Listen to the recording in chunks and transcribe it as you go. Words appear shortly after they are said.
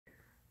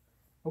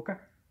Okay.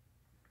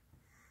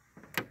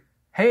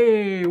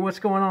 Hey, what's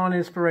going on,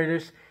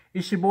 Inspirators?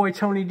 It's your boy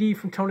Tony D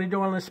from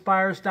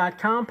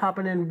TonyDoyleInspires.com,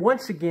 popping in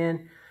once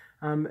again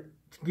to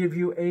give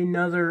you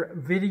another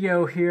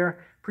video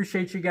here.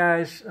 Appreciate you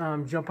guys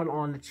jumping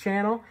on the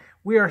channel.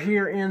 We are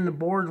here in the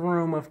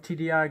boardroom of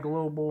TDI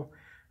Global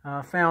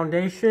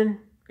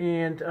Foundation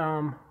and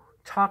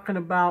talking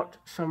about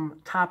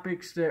some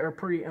topics that are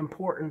pretty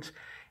important.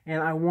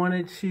 And I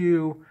wanted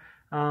to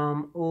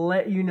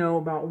let you know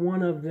about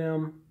one of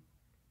them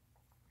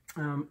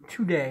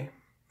today.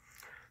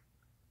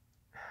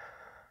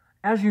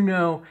 As you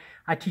know,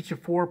 I teach a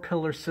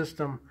 4-pillar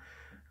system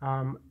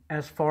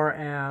as far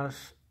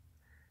as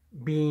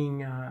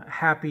being a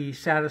happy,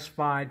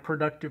 satisfied,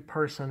 productive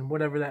person,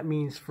 whatever that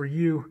means for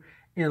you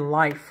in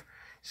life.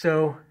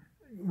 So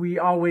we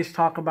always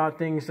talk about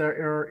things that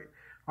are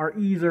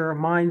either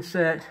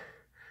mindset,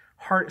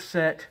 heart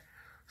set,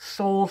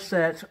 soul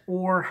set,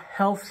 or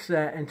health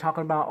set, and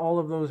talking about all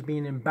of those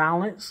being in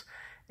balance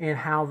and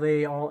how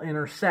they all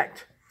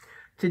intersect.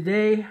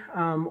 Today,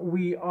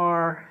 we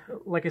are,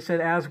 like I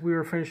said, as we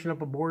were finishing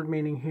up a board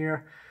meeting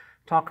here,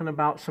 talking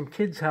about some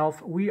kids'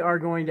 health, we are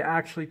going to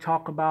actually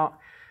talk about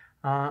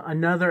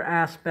another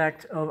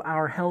aspect of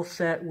our health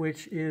set,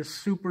 which is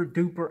super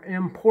duper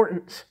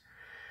important.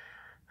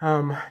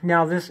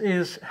 Now, this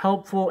is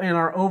helpful in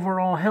our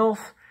overall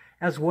health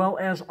as well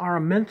as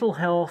our mental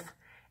health,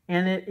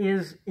 and it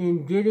is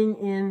in getting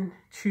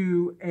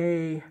into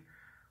a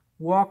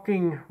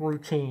walking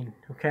routine,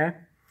 okay?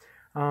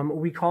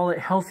 We call it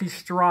Healthy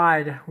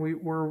Stride.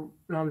 We're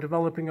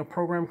developing a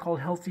program called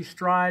Healthy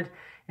Stride,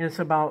 and it's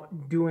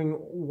about doing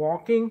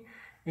walking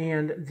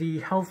and the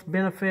health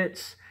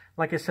benefits,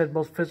 like I said,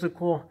 both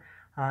physical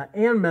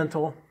and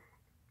mental,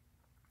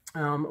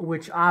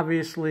 which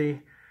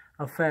obviously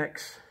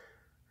affects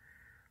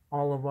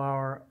all of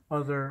our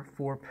other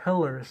 4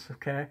 pillars,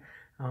 okay,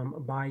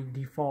 by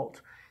default.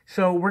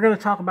 So we're going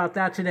to talk about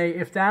that today.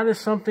 If that is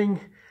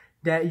something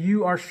that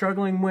you are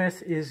struggling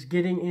with, is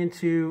getting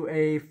into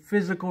a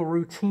physical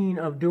routine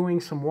of doing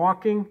some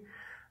walking.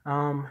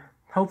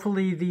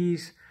 Hopefully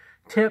these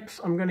tips,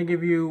 I'm going to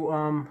give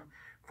you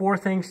 4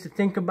 things to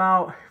think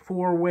about,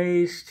 4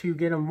 ways to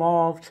get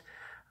involved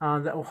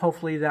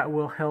hopefully that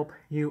will help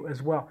you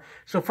as well.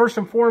 So first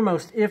and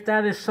foremost, if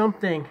that is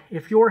something,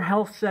 if your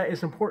health set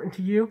is important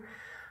to you,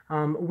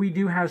 we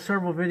do have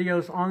several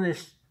videos on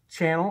this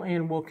channel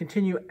and we'll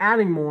continue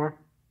adding more.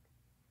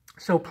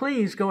 So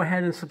please go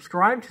ahead and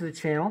subscribe to the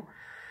channel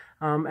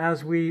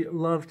as we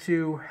love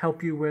to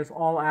help you with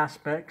all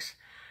aspects.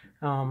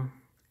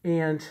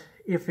 And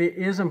if it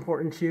is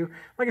important to you,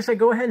 like I said,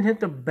 go ahead and hit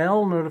the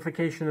bell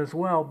notification as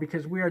well,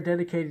 because we are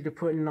dedicated to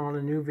putting on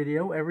a new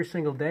video every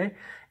single day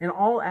in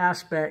all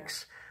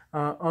aspects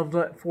of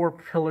the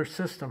 4-pillar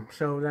system.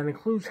 So that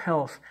includes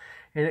health,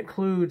 and it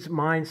includes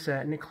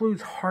mindset, and it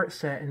includes heart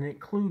set, and it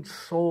includes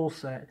soul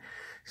set.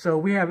 So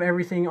we have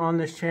everything on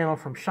this channel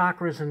from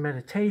chakras and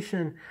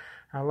meditation,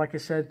 like I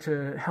said,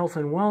 to health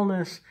and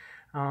wellness.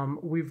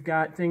 We've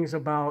got things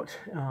about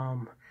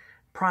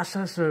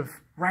process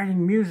of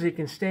writing music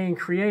and staying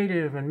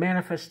creative and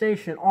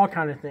manifestation, all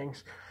kind of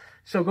things.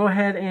 So go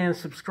ahead and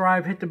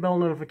subscribe, hit the bell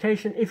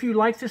notification. If you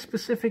like this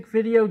specific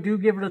video, do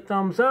give it a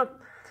thumbs up.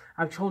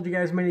 I've told you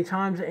guys many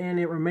times, and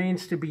it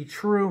remains to be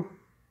true.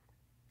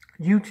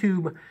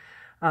 YouTube,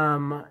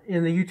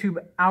 in the YouTube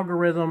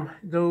algorithm,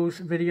 those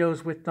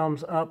videos with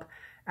thumbs up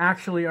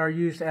actually are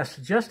used as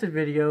suggested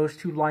videos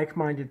to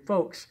like-minded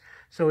folks.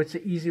 So it's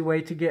an easy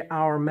way to get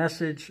our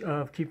message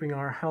of keeping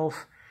our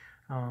health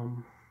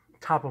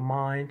top of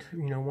mind,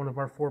 you know, one of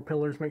our 4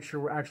 pillars, make sure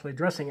we're actually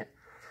addressing it.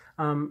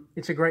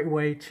 It's a great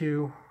way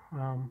to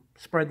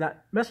spread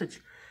that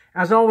message.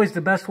 As always, the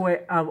best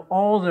way of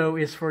all, though,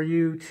 is for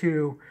you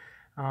to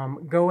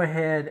go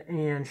ahead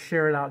and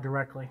share it out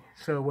directly.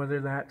 So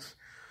whether that's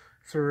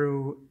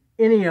through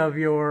any of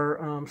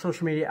your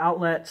social media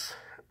outlets,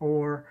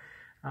 or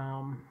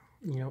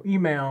you know,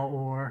 email,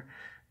 or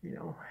you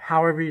know,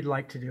 however you'd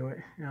like to do it,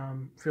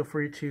 feel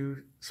free to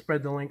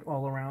spread the link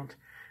all around.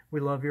 We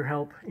love your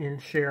help in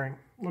sharing.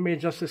 Let me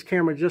adjust this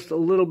camera just a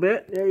little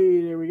bit.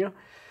 Hey, there we go.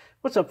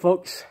 What's up,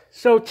 folks?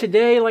 So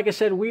today, like I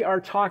said, we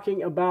are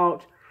talking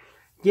about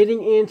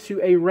getting into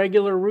a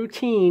regular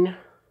routine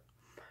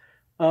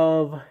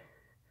of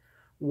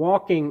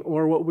walking,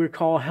 or what we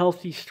call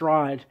Healthy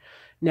Stride.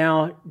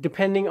 Now,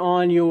 depending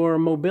on your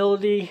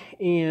mobility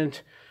and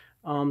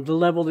the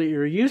level that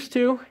you're used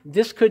to,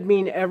 this could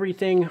mean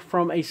everything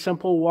from a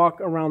simple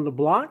walk around the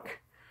block.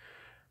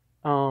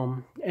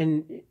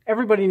 And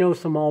everybody knows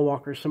some mall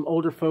walkers, some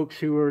older folks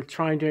who are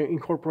trying to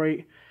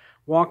incorporate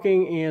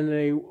walking, and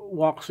they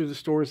walk through the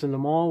stores in the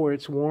mall where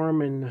it's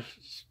warm and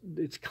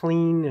it's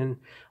clean and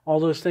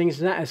all those things.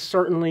 And that is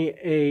certainly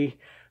a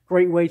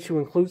great way to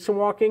include some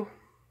walking.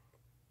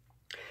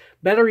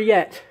 Better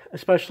yet,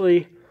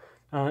 especially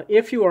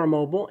if you are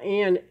mobile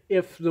and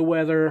if the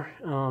weather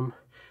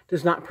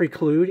does not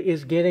preclude,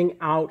 is getting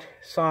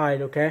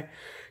outside, okay?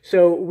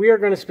 So we are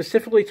going to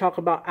specifically talk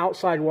about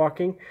outside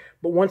walking,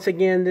 But once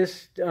again,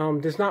 this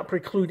does not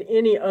preclude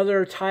any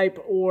other type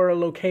or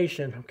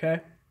location,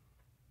 okay?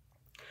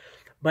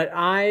 But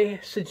I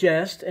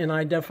suggest, and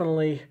I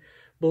definitely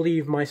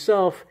believe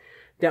myself,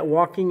 that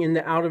walking in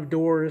the out of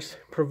doors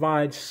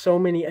provides so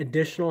many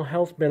additional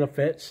health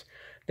benefits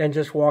than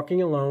just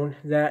walking alone,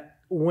 that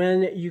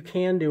when you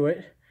can do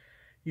it,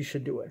 you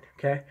should do it,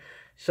 okay?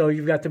 So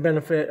you've got the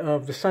benefit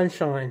of the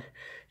sunshine.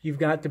 You've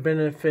got the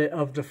benefit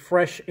of the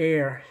fresh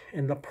air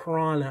and the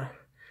prana,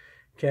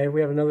 okay?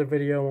 We have another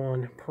video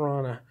on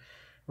prana,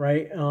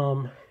 right?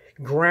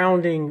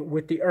 Grounding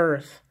with the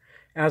earth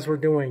as we're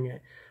doing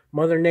it.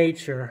 Mother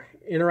Nature,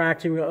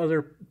 interacting with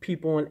other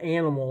people and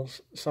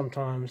animals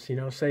sometimes, you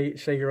know, say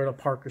you're at a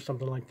park or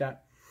something like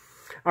that.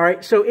 All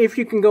right, so if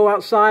you can go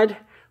outside,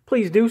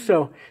 please do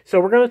so. So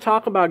we're going to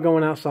talk about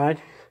going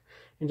outside,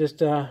 and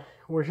just,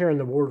 we're here in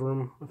the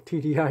boardroom of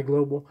TDI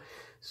Global,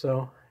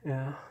 so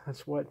yeah,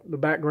 that's what the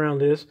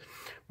background is.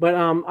 But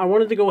I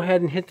wanted to go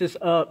ahead and hit this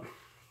up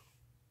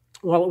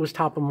while it was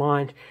top of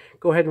mind.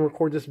 Go ahead and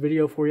record this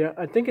video for you.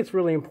 I think it's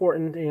really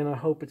important, and I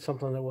hope it's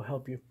something that will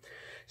help you.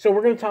 So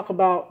we're going to talk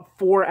about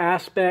 4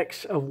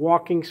 aspects of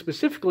walking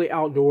specifically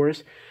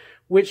outdoors,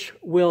 which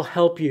will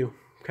help you,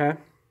 okay?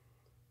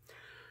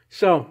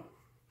 So,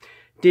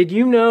 did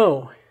you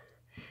know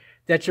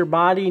that your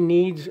body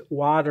needs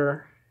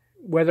water,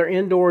 whether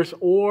indoors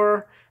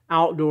or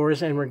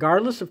outdoors, and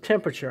regardless of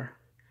temperature?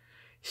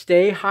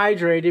 Stay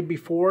hydrated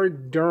before,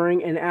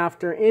 during, and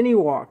after any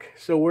walk.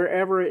 So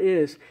wherever it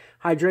is,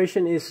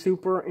 hydration is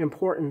super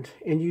important.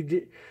 And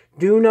you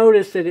do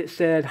notice that it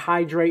said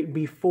hydrate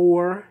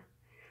before,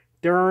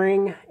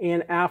 during,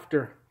 and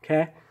after,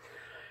 okay?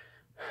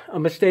 A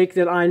mistake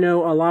that I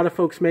know a lot of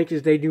folks make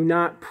is they do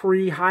not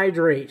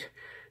pre-hydrate.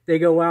 They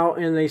go out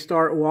and they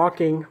start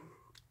walking.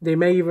 They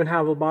may even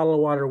have a bottle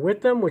of water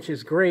with them, which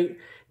is great.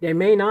 They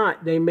may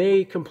not. They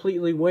may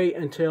completely wait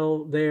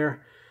until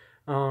they're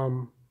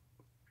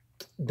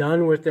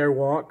done with their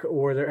walk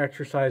or their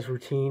exercise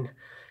routine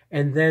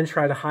and then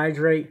try to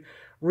hydrate.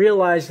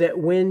 Realize that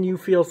when you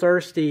feel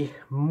thirsty,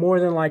 more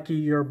than likely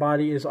your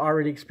body is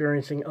already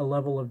experiencing a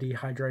level of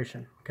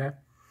dehydration, okay?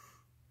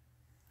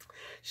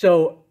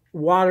 So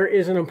water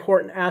is an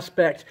important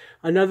aspect.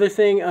 Another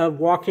thing of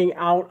walking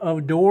out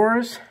of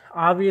doors,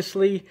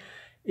 obviously,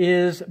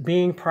 is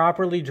being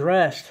properly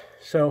dressed.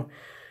 So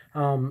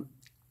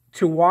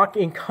to walk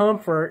in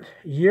comfort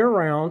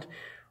year-round,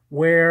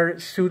 wear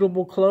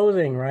suitable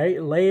clothing,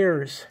 right?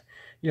 Layers.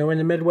 You know, in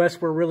the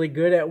Midwest, we're really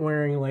good at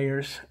wearing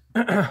layers.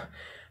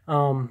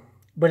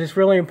 But it's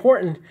really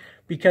important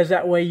because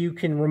that way you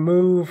can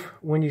remove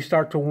when you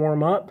start to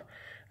warm up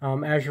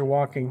as you're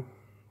walking.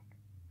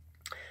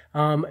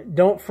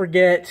 Don't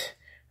forget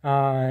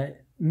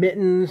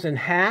mittens and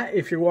hat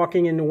if you're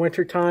walking in the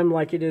wintertime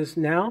like it is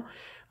now.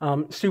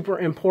 Super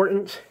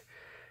important.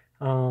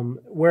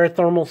 Wear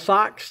thermal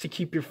socks to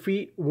keep your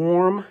feet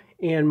warm,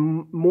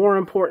 and more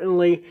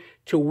importantly,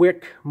 to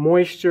wick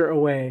moisture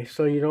away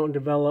so you don't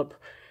develop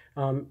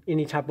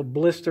any type of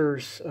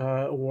blisters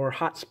or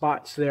hot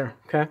spots there,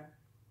 okay?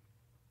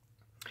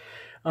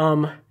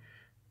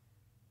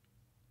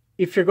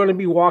 If you're going to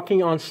be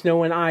walking on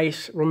snow and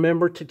ice,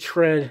 remember to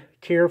tread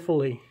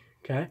carefully,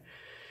 okay?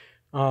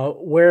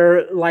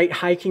 Wear light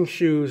hiking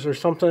shoes or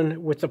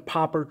something with the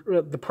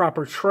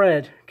proper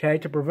tread, okay,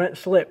 to prevent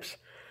slips,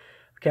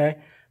 okay?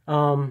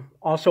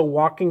 Also,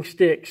 walking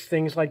sticks,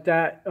 things like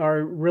that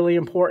are really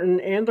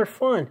important, and they're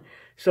fun.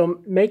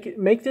 So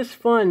make this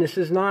fun. This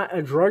is not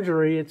a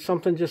drudgery. It's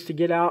something just to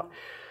get out,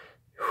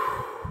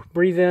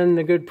 breathe in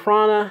the good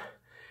prana,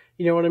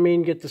 you know what I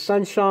mean? Get the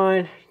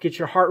sunshine, get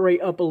your heart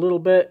rate up a little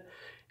bit,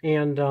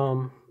 and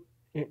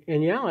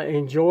yeah,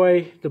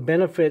 enjoy the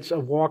benefits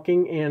of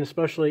walking, and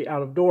especially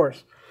out of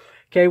doors.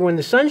 Okay, when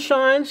the sun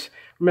shines,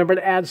 remember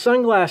to add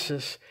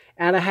sunglasses,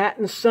 add a hat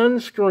and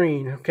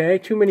sunscreen. Okay,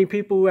 too many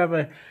people who have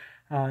a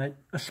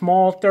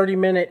small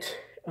 30-minute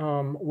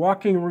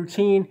walking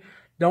routine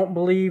don't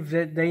believe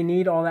that they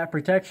need all that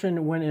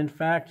protection, when in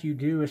fact you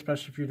do,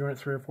 especially if you're doing it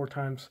 3 or 4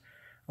 times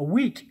a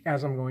week,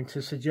 as I'm going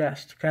to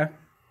suggest, okay?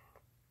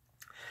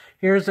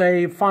 Here's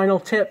a final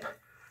tip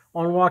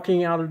on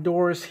walking out of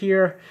doors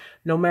here.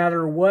 No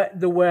matter what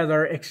the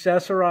weather,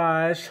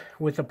 accessorize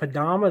with a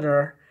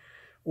pedometer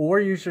or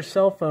use your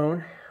cell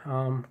phone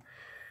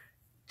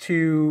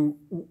to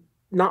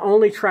not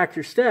only track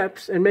your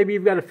steps, and maybe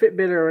you've got a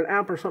Fitbit or an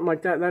app or something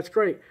like that, that's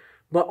great.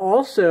 But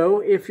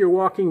also, if you're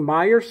walking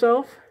by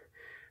yourself,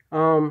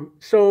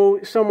 so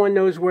someone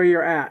knows where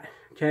you're at,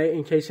 okay,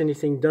 in case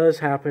anything does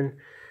happen,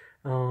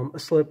 a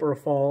slip or a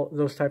fall,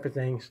 those type of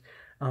things.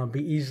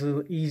 Be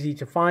easy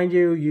to find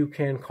you. You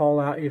can call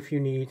out if you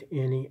need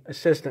any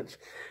assistance.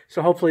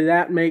 So hopefully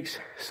that makes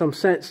some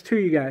sense to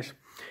you guys.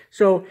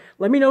 So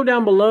let me know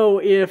down below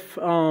if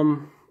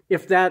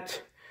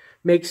that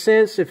makes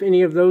sense, if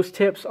any of those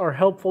tips are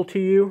helpful to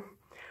you.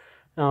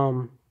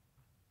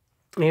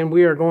 And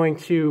we are going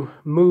to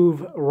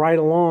move right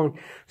along.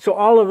 So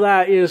all of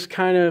that is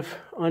kind of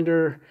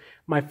under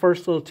my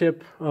first little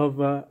tip of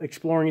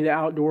exploring the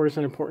outdoors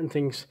and important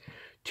things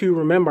to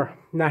remember.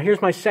 Now,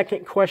 here's my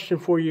second question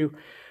for you.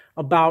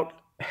 about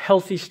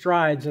healthy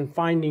strides and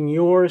finding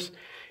yours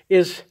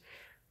is,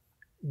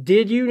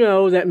 did you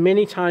know that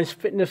many times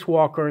fitness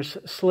walkers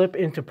slip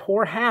into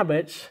poor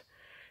habits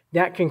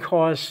that can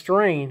cause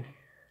strain?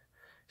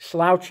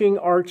 Slouching,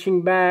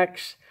 arching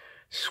backs,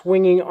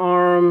 swinging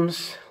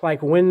arms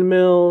like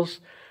windmills,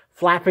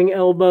 flapping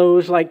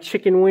elbows like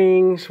chicken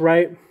wings,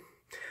 right?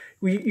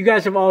 You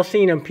guys have all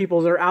seen them.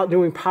 People that are out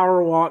doing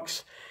power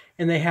walks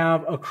and they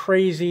have a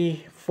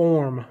crazy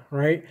form,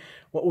 right?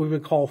 What we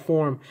would call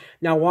form.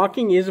 Now,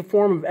 walking is a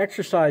form of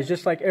exercise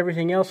just like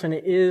everything else, and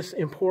it is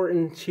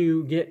important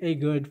to get a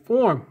good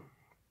form.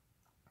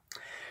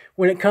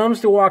 When it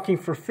comes to walking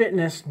for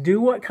fitness,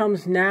 do what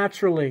comes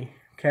naturally,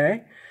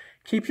 okay?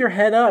 Keep your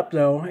head up,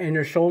 though, and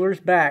your shoulders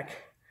back,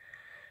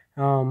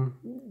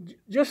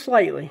 just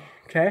slightly,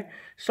 okay?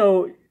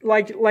 So,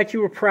 like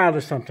you were proud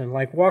of something,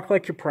 like walk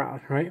like you're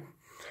proud, right?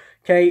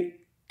 Okay,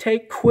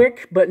 take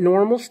quick but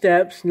normal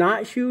steps,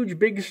 not huge,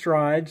 big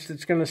strides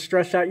that's going to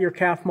stress out your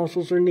calf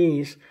muscles or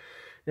knees,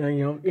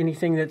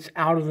 anything that's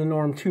out of the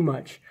norm too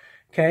much,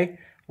 okay?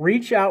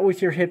 Reach out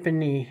with your hip and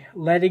knee,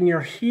 letting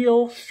your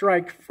heel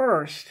strike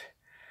first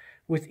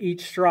with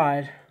each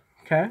stride,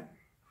 okay?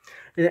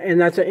 And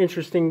that's an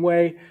interesting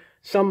way.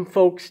 Some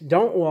folks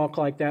don't walk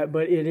like that,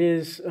 but it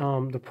is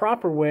the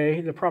proper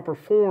way, the proper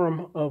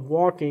form of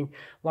walking.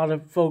 A lot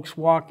of folks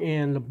walk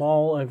and the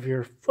ball of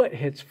your foot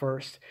hits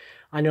first.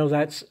 I know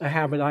that's a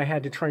habit I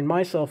had to train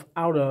myself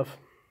out of,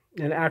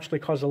 and it actually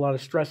caused a lot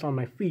of stress on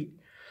my feet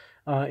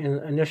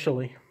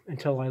initially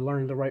until I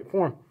learned the right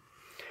form.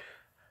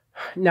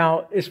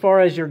 Now, as far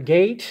as your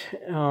gait,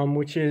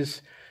 which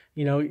is,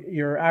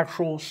 your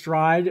actual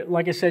stride,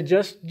 like I said,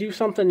 just do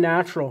something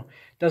natural.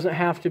 Doesn't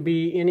have to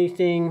be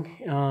anything,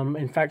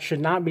 in fact,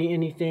 should not be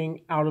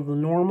anything out of the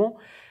normal.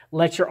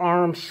 Let your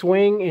arms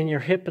swing and your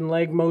hip and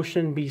leg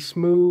motion be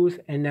smooth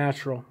and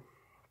natural.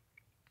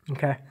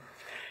 Okay.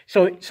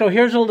 So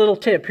here's a little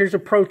tip. Here's a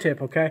pro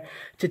tip, okay?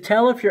 To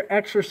tell if your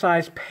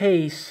exercise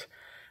pace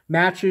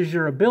matches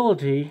your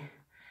ability,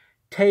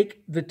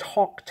 take the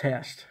talk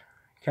test,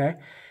 okay?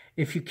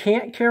 If you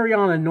can't carry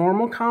on a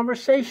normal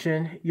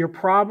conversation, you're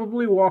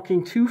probably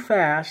walking too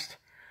fast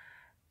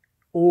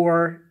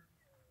or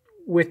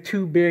with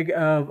too big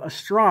of a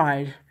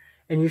stride,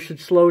 and you should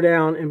slow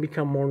down and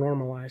become more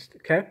normalized,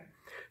 okay?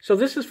 So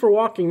this is for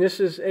walking. This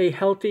is a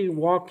healthy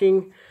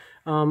walking,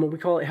 we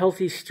call it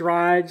healthy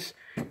strides.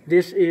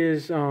 This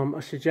is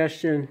a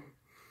suggestion.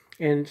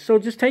 And so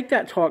just take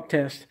that talk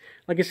test.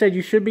 Like I said,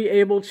 you should be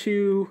able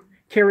to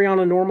carry on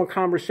a normal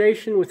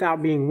conversation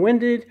without being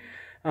winded,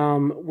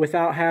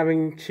 without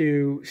having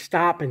to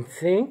stop and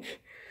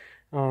think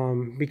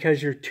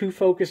because you're too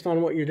focused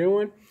on what you're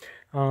doing.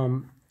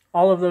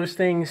 All of those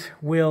things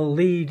will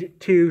lead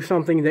to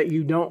something that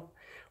you don't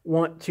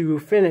want to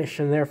finish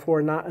and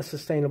therefore not a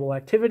sustainable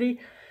activity.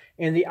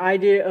 And the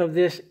idea of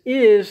this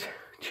is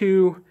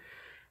to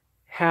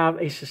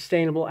have a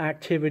sustainable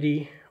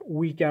activity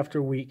week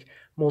after week,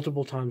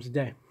 multiple times a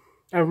day,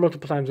 or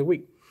multiple times a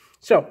week.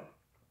 So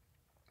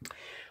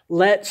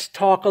let's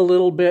talk a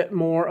little bit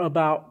more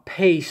about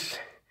pace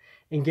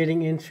and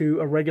getting into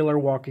a regular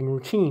walking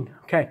routine.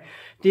 Okay,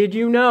 did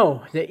you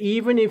know that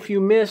even if you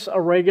miss a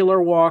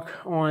regular walk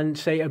on,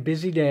 say, a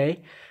busy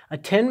day, a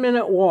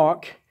 10-minute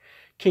walk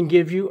can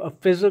give you a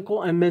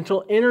physical and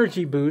mental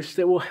energy boost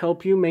that will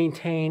help you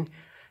maintain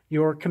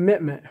your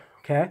commitment,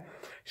 okay?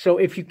 So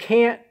if you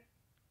can't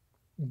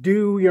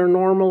do your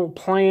normal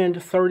planned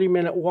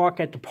 30-minute walk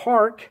at the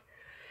park,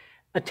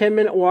 a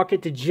 10-minute walk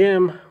at the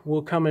gym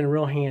will come in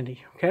real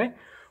handy, okay?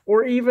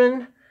 Or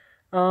even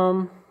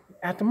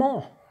at the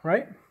mall,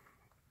 right?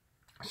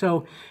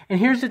 So, and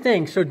here's the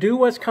thing. So do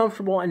what's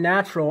comfortable and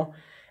natural,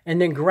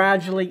 and then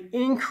gradually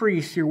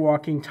increase your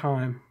walking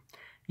time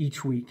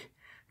each week,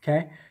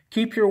 okay?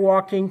 Keep your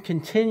walking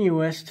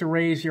continuous to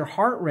raise your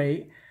heart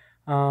rate,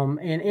 and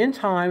in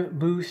time,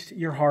 boost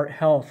your heart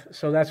health.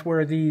 So that's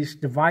where these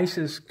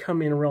devices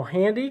come in real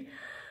handy.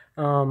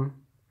 A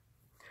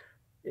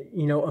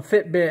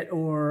Fitbit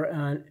or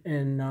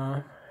an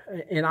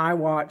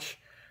iWatch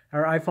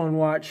or iPhone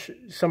watch,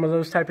 some of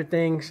those type of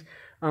things,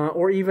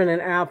 or even an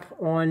app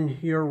on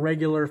your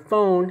regular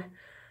phone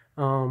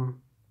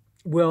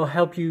will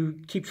help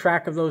you keep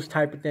track of those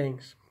type of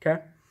things,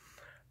 okay?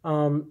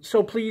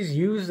 So please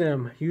use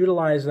them,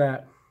 utilize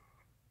that.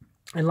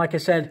 And like I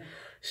said,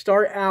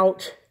 start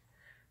out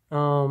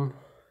slow,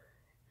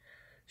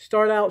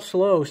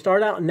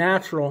 start out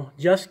natural.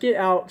 Just get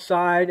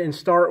outside and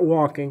start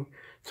walking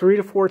 3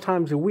 to 4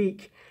 times a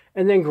week,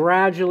 and then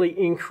gradually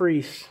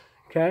increase,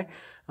 okay?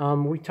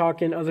 We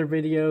talk in other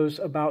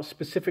videos about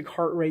specific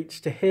heart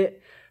rates to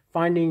hit,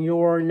 finding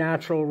your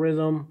natural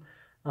rhythm,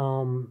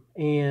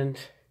 and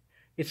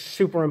it's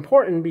super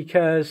important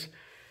because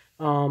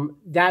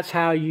that's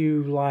how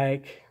you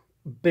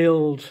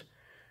build,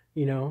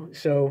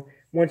 so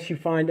once you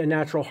find a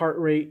natural heart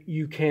rate,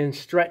 you can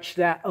stretch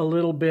that a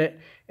little bit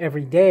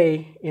every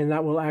day, and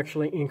that will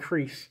actually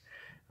increase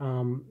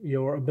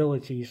your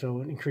ability.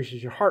 So it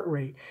increases your heart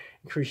rate,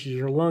 increases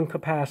your lung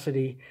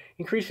capacity,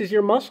 increases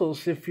your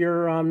muscles if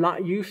you're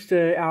not used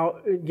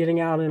to getting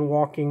out and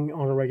walking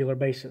on a regular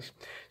basis.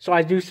 So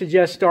I do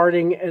suggest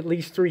starting at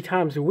least 3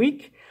 times a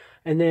week,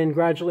 and then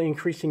gradually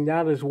increasing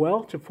that as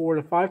well to 4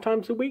 to 5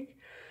 times a week.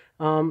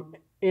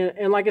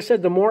 And like I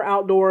said, the more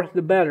outdoor,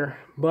 the better.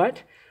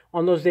 But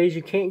on those days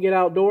you can't get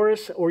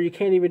outdoors, or you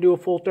can't even do a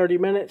full 30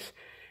 minutes,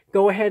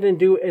 go ahead and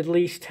do at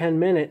least 10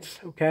 minutes,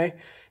 okay?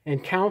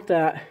 And count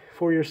that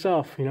for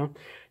yourself, you know.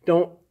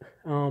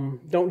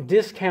 Don't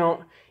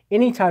discount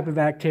any type of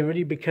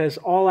activity, because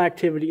all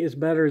activity is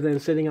better than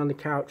sitting on the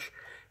couch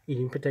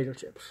eating potato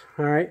chips,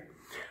 all right?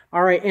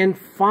 All right, and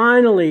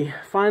finally,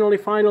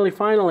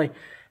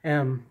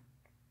 and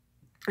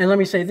let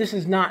me say, this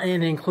is not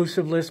an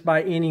inclusive list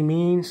by any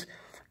means.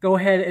 Go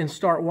ahead and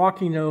start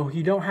walking, though.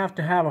 You don't have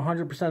to have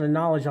 100% of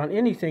knowledge on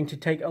anything to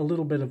take a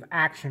little bit of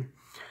action.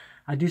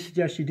 I do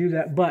suggest you do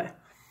that, but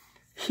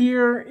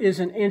here is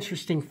an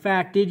interesting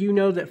fact. Did you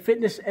know that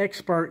fitness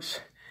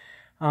experts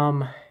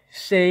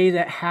say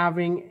that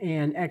having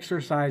an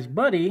exercise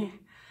buddy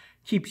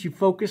keeps you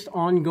focused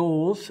on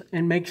goals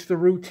and makes the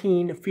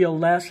routine feel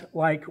less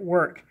like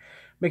work?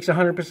 Makes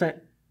 100%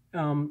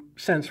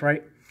 sense,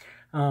 right?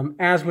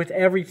 As with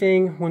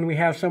everything, when we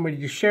have somebody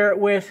to share it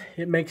with,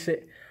 it makes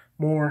it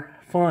more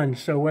fun.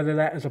 So whether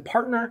that is a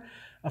partner,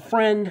 a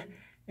friend,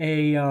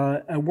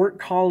 a work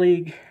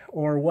colleague,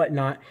 or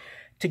whatnot,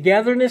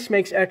 togetherness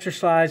makes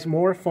exercise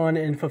more fun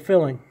and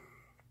fulfilling.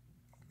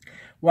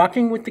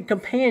 Walking with the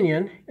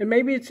companion, and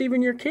maybe it's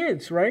even your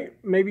kids, right?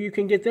 Maybe you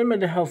can get them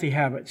into healthy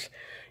habits.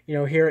 You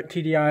know, here at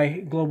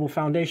TDI Global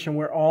Foundation,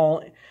 we're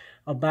all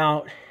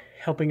about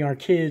helping our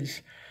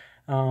kids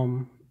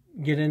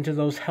get into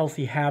those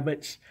healthy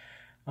habits,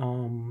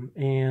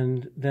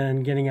 and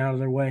then getting out of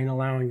their way and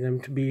allowing them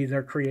to be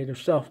their creative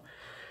self.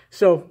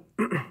 So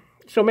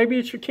maybe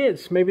it's your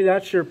kids, maybe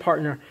that's your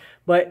partner,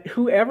 but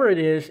whoever it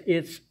is,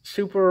 it's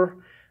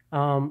super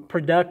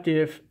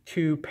productive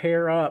to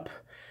pair up.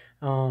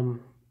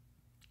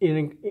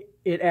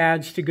 It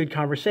adds to good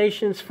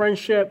conversations,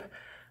 friendship.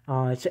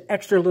 It's an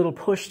extra little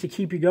push to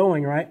keep you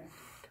going, right?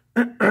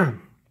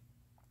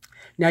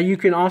 Now, you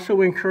can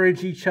also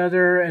encourage each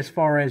other as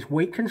far as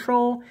weight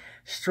control,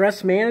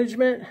 stress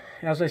management.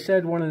 As I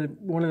said, one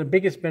of the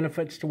biggest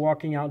benefits to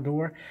walking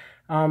outdoor.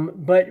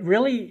 But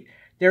really,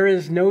 there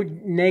is no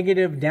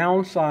negative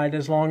downside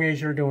as long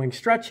as you're doing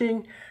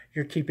stretching,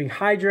 you're keeping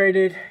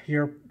hydrated,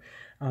 you're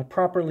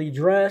properly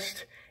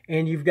dressed,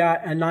 and you've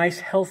got a nice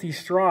healthy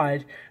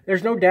stride.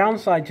 There's no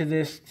downside to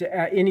this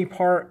at any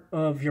part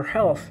of your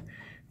health,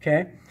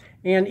 okay?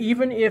 And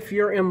even if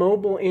you're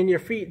immobile in your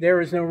feet, there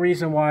is no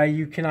reason why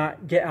you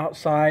cannot get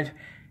outside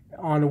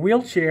on a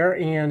wheelchair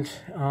and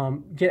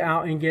get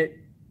out and get,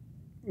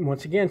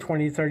 once again,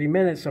 20 to 30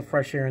 minutes of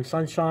fresh air and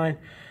sunshine,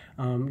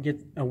 get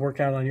a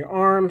workout on your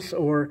arms,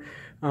 or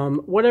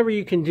whatever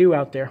you can do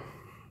out there.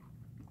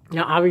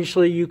 Now,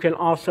 obviously, you can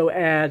also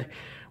add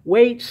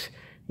weights.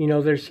 You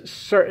know,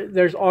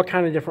 there's all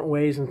kind of different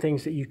ways and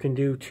things that you can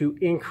do to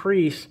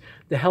increase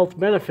the health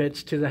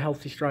benefits to the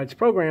Healthy Strides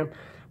program.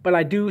 But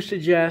I do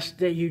suggest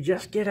that you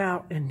just get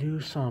out and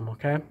do some,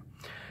 okay?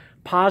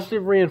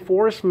 Positive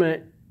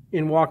reinforcement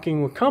in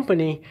walking with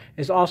company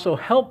is also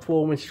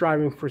helpful when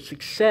striving for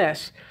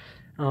success,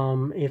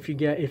 if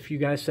you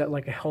guys set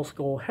like a health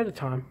goal ahead of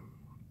time.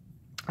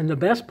 And the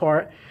best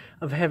part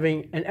of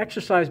having an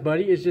exercise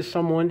buddy is just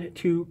someone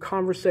to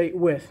conversate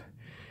with,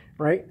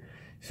 right?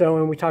 So,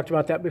 and we talked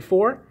about that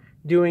before,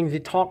 doing the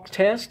talk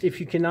test.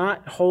 If you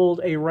cannot hold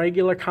a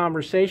regular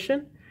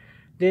conversation,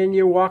 then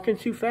you're walking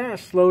too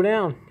fast. Slow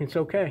down. It's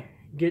okay.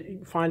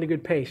 Find a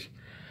good pace.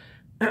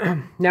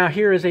 Now,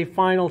 here is a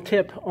final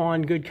tip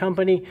on good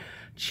company.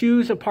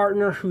 Choose a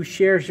partner who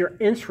shares your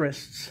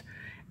interests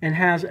and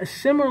has a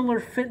similar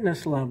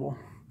fitness level.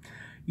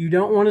 You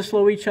don't want to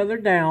slow each other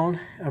down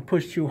or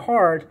push too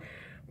hard,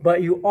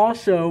 but you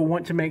also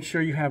want to make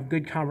sure you have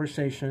good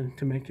conversation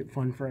to make it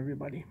fun for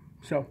everybody.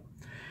 So,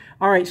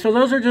 all right. So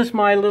those are just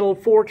my little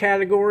 4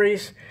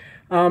 categories.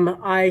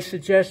 I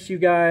suggest you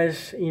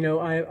guys, you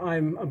know,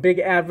 I'm a big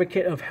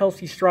advocate of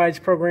Healthy Strides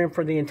program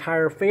for the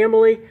entire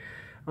family.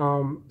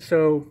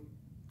 So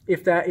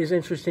if that is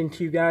interesting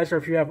to you guys, or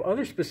if you have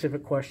other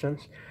specific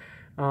questions,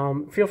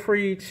 feel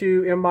free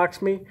to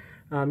inbox me.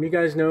 You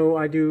guys know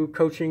I do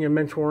coaching and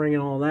mentoring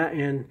and all that,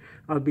 and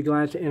I'd be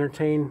glad to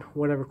entertain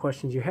whatever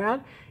questions you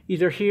had,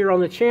 either here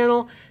on the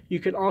channel. You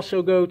can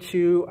also go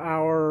to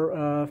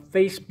our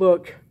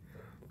Facebook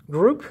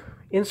group,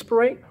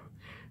 NSPR8.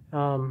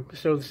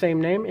 So the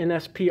same name,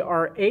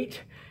 NSPR8,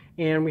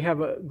 and we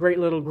have a great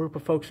little group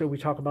of folks that we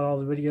talk about all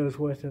the videos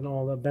with and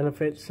all the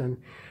benefits, and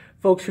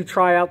folks who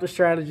try out the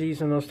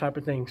strategies and those type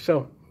of things.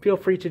 So feel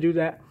free to do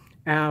that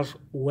as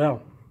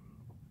well.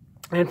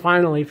 And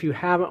finally, if you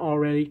haven't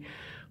already,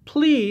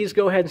 please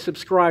go ahead and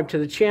subscribe to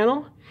the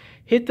channel.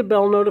 Hit the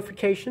bell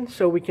notification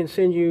so we can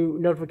send you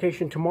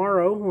notification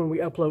tomorrow when we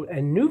upload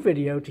a new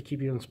video to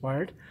keep you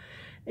inspired.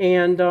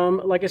 And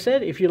like I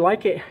said, if you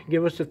like it,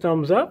 give us a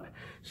thumbs up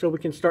so we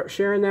can start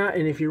sharing that.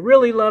 And if you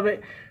really love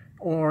it,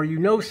 or you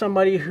know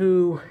somebody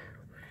who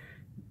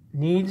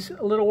needs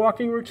a little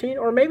walking routine,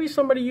 or maybe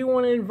somebody you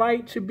want to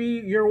invite to be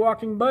your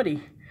walking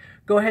buddy,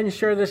 go ahead and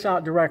share this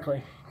out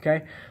directly,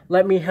 okay?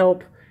 Let me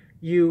help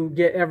you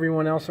get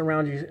everyone else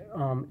around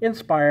you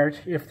inspired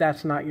if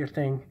that's not your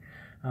thing,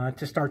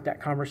 to start that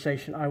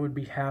conversation. I would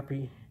be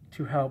happy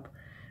to help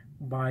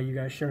by you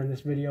guys sharing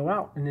this video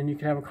out, and then you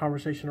can have a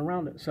conversation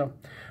around it. So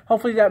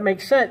hopefully that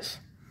makes sense.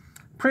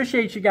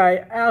 Appreciate you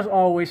guys, as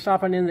always,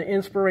 stopping in the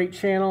NSPR8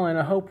 channel, and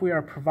I hope we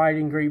are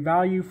providing great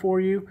value for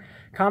you.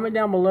 Comment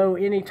down below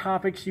any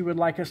topics you would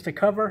like us to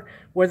cover,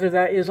 whether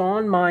that is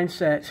on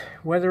mindset,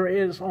 whether it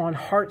is on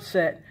heart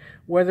set,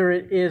 whether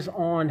it is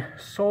on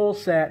soul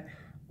set,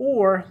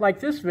 or like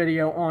this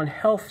video on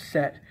health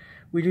set.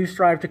 We do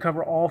strive to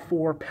cover all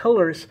 4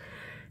 pillars,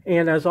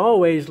 and as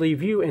always,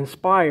 leave you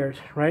inspired,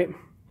 right?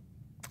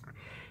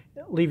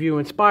 Leave you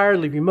inspired,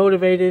 leave you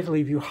motivated,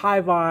 leave you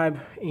high vibe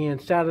and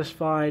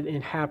satisfied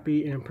and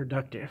happy and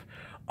productive.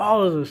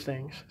 All of those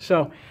things.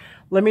 So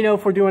let me know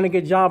if we're doing a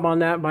good job on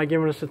that by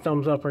giving us a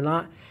thumbs up or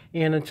not.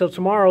 And until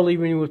tomorrow,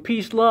 leaving you with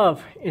peace,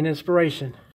 love, and inspiration.